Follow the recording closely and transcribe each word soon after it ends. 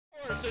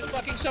because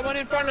there's fucking someone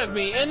in front of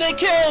me, and they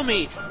kill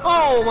me!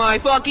 Oh my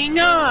fucking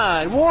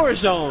god!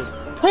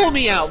 Warzone! Pull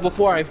me out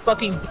before I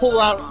fucking pull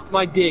out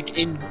my dick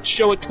and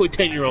show it to a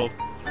 10-year-old.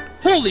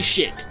 Holy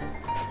shit!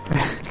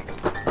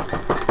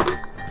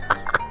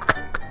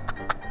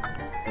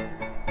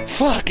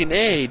 Fucking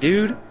A,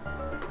 dude.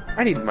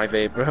 I need my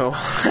vape, bro.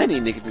 I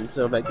need nicotine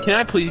so bad. Can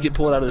I please get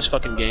pulled out of this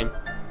fucking game?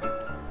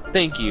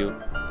 Thank you.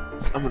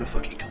 I'm gonna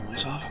fucking kill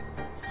myself.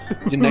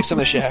 The next time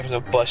that shit happens,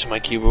 I'll bust my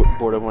keyboard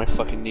over my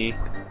fucking knee.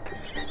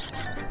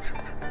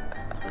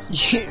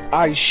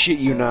 I shit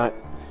you not.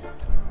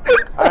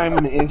 I'm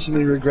gonna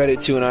instantly regret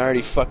it too, and I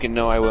already fucking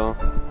know I will.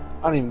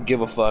 I don't even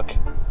give a fuck.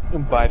 I'm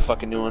gonna buy a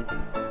fucking new one.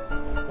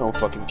 I don't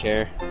fucking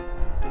care.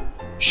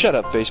 Shut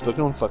up, Facebook.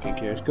 No one fucking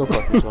cares. Go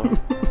fuck yourself.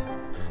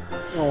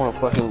 I don't want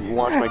to fucking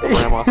watch my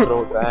grandma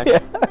throw it back. Yeah.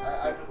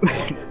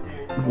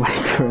 My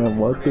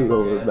grandma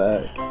threw it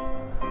back.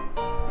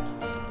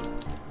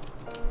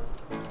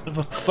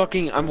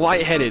 I'm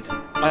lightheaded.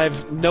 I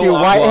have no. You're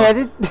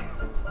white-headed?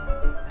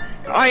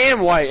 I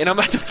am white, and I'm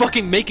about to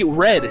fucking make it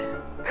red.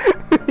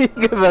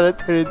 You're about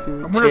to turn into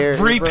a I'm chair,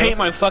 gonna repaint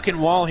my fucking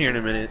wall here in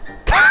a minute.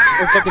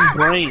 Or fucking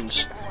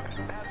brains.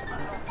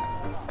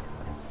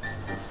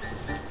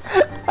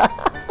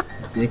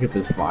 Think of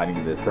just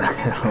finding this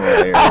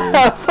hilarious.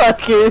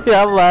 Fucking,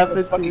 I'm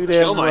laughing too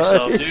damn Kill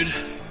myself, much. dude.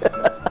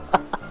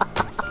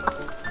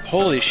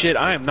 Holy shit,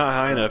 I am not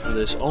high enough for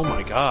this. Oh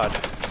my god.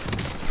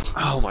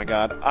 Oh my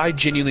god. I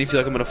genuinely feel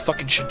like I'm gonna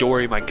fucking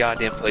Chidori my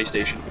goddamn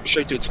PlayStation.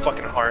 Straight to its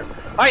fucking heart.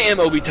 I am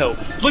Obito.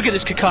 Look at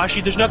this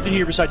Kakashi. There's nothing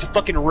here besides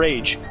fucking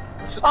rage.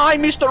 I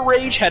missed the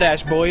rage head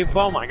ass boy.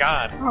 Oh my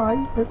god. Oh, I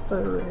missed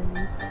the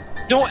ring.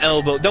 Don't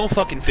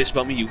fucking fist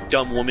bump me, you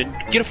dumb woman.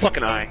 Get a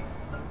fucking eye.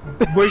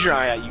 Where's your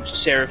eye at, you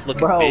seraph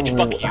looking bitch?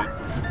 Fuck you.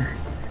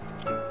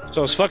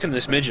 So I was fucking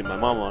this midget, my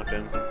mom walked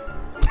in.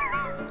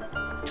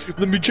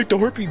 Let me check the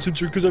heartbeat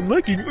sensor because I'm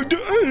lagging.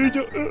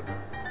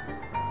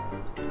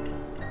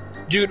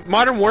 Dude,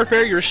 Modern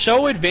Warfare, you're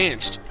so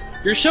advanced.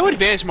 You're so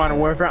advanced, Modern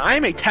Warfare. I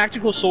am a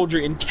tactical soldier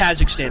in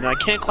Kazakhstan and I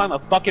can't climb a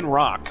fucking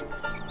rock.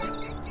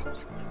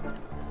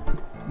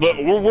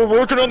 But we're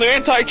working on the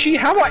anti-cheat.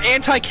 How about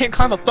anti can't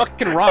climb a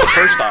fucking rock,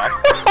 first off?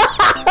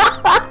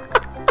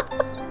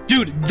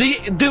 Dude,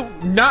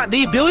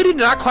 the ability to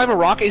not climb a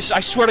rock is,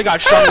 I swear to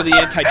God, stronger than the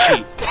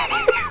anti-cheat.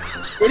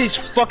 It is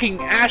fucking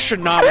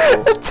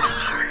astronomical.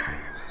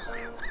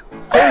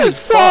 Holy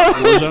fuck,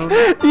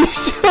 Warzone. You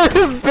should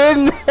have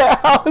been there.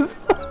 I was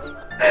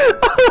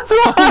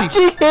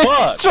watching him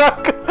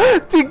struggle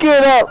to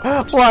get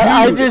up while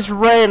I just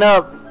ran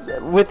up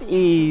with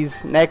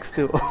ease next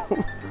to him.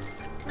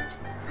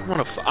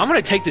 I'm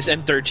gonna take this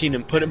M13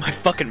 and put it in my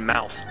fucking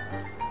mouth.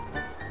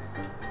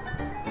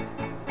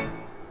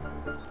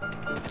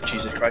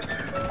 Jesus Christ.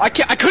 I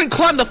couldn't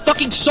climb the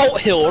fucking salt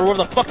hill or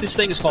whatever the fuck this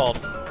thing is called.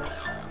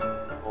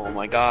 Oh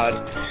my god.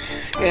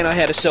 And I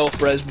had a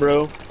self-res,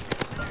 bro.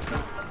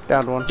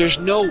 Down one. There's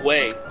no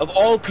way. Of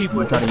all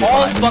people, of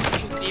all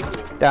fucking people.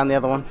 Down the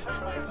other one.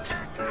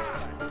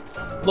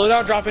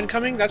 Loadout drop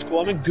incoming? That's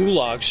cool. I'm in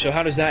Gulag, so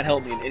how does that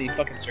help me in any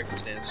fucking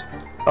circumstance?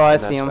 Oh, I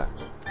see them.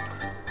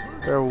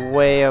 They're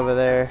way over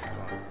there.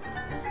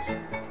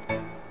 I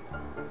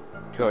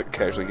feel like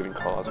casually giving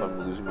calls, so I'm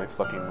losing my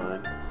fucking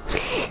mind.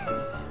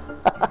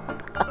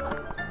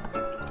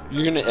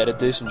 You're gonna edit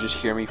this and just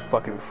hear me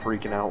fucking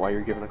freaking out while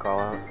you're giving a call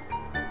out.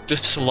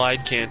 Just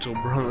slide cancel,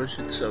 bro. That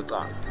shit's so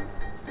tough.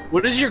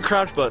 What is your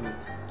crouch button?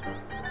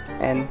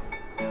 N.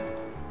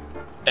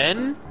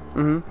 N?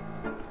 Mm-hmm.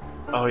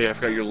 Oh yeah, I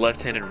forgot you're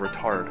left-handed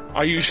retard.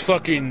 I use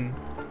fucking...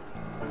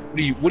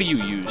 What do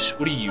you use?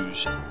 What do you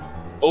use?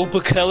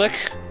 Opakelek?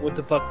 What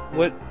the fuck?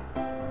 What?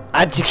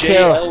 I'd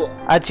kill.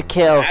 I'd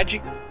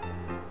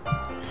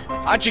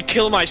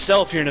kill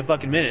myself here in a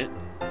fucking minute.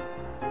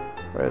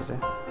 Where is he?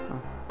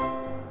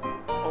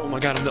 Oh my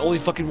god, I'm the only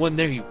fucking one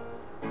there, you...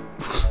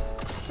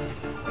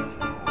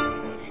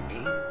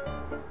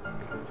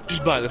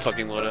 Just buy the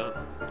fucking loadout.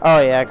 Oh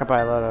yeah, I could buy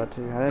a loadout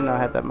too. I didn't know I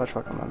had that much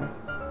fucking money.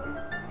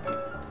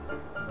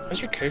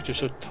 Why's your character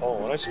so tall?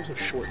 Why do I seem so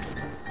short?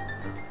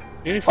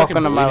 You ain't fucking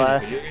Welcome to my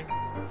life.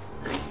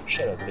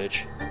 Shut up,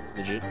 bitch.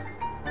 Legit. Oh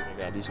my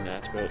god, these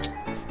gnats, bro.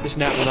 This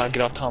gnat will not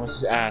get off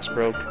Thomas's ass,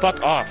 bro.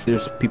 Fuck off.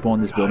 There's people in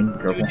this building.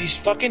 Dude, these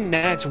fucking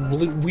gnats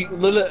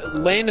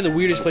land in the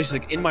weirdest places,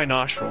 like in my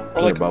nostril.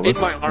 Or like in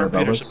my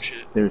armpit or some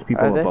shit. There's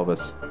people above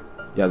us.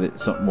 Yeah,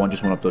 one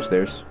just went up those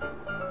stairs.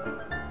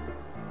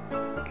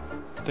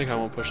 I think I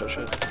won't push that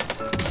shit.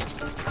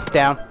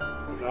 Down.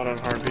 Not on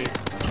heartbeat.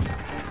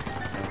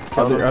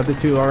 Other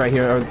two are right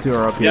here. Other two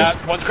are up here. Yeah,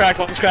 one's cracked.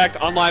 One's cracked.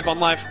 On live. On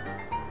live.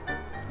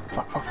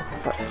 Fuck.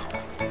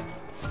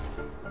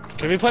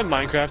 Can we play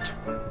Minecraft?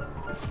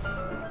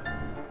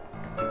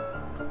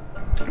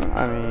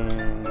 I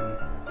mean...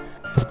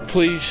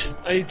 Please,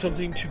 I need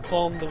something to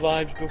calm the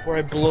vibes before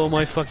I blow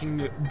my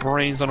fucking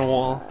brains on a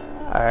wall.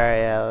 Alright,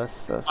 yeah,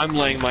 let's... I'm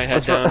laying my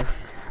head down.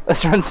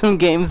 Let's run some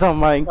games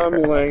on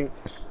Minecraft.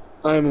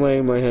 I'm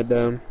laying my head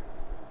down.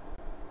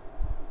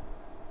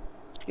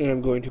 And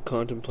I'm going to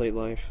contemplate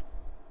life.